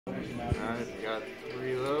Alright, we got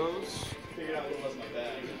 3 of those. Figured out it wasn't my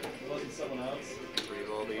bag. It wasn't someone else. 3 of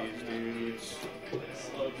all these dudes.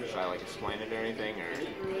 Should I like explain it or anything, or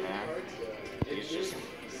nah? He's just,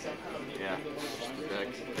 yeah, just the deck.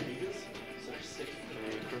 3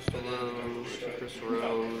 Crystal Rose, 2 Crystal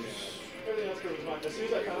Rose, 3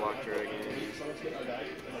 Block Dragon,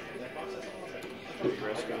 3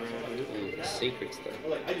 Rescue Rabbit, secret stuff.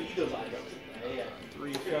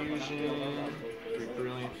 3 Fusion, 3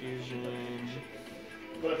 Brilliant Fusion, and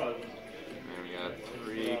we got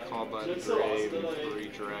 3 Call by the Grave and 3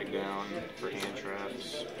 Drag Down for hand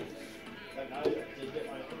traps,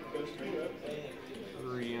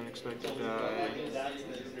 3 Unexpected Die,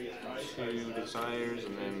 2 Desires,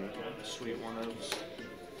 and then Sweet One-Ups.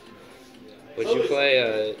 Would you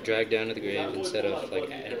play Drag Down to the Grave instead of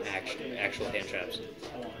like an actual hand traps?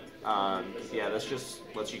 Yeah, this just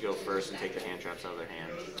lets you go first and take the hand traps out of their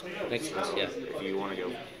hand. Makes sense, yeah. If you want to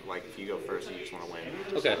go, like, if you go first and you just want to win.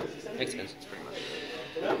 Okay, makes sense. That's pretty much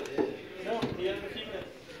it.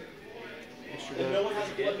 Extra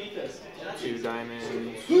deck. 2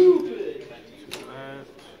 diamonds. 2 that.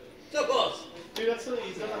 So close! Dude, that's so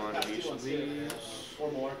easy. 1 of each of these.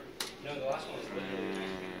 Or more. And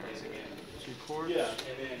 2 quartz. Yeah.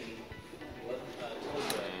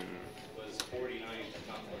 And was 49 and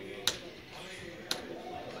not 48.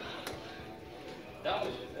 That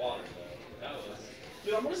was with water, though. That was.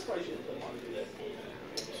 Dude, I'm more surprised you didn't put water through that.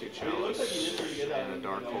 2 chalice. And a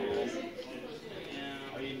dark hole.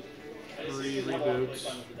 3 reboots.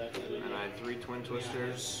 And I had 3 twin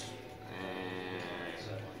twisters. And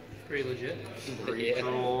Pretty legit. 3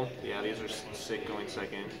 droll. Yeah, these are sick going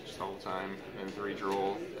second just the whole time. And then 3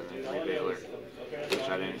 droll. And then 3 Baylor. Which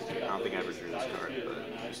I don't think I ever drew this card, but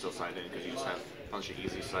you still signed in because you just have a bunch of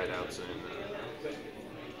easy side outs and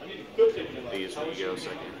these when you go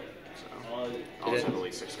second. So I also have at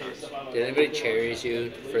least 6 cards. Did anybody cherish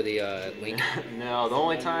you for the link? No, the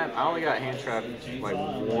only time I only got hand trapped like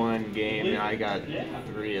 1 game, and I got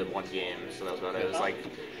 3 in 1 game, so that was about it. It was like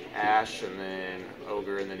Ash and then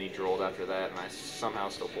Ogre, and then he drolled after that, and I somehow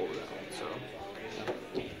still pulled it out. So.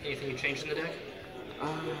 Anything you changed in the deck?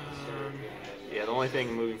 Yeah, the only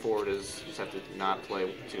thing moving forward is you just have to not play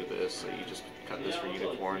to this, so you just cut this for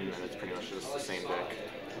Unicorn, and it's pretty much just the same deck.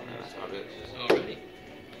 And that's about it. Alrighty.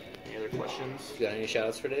 Any other questions? You got any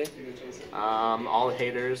shoutouts for today? All the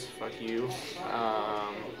haters, fuck you.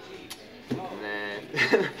 And then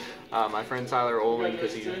my friend Tyler Olin,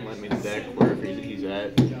 because he lent me the deck wherever he's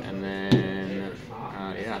at. And then,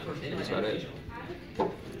 yeah, that's about it.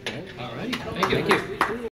 Alrighty. Thank you.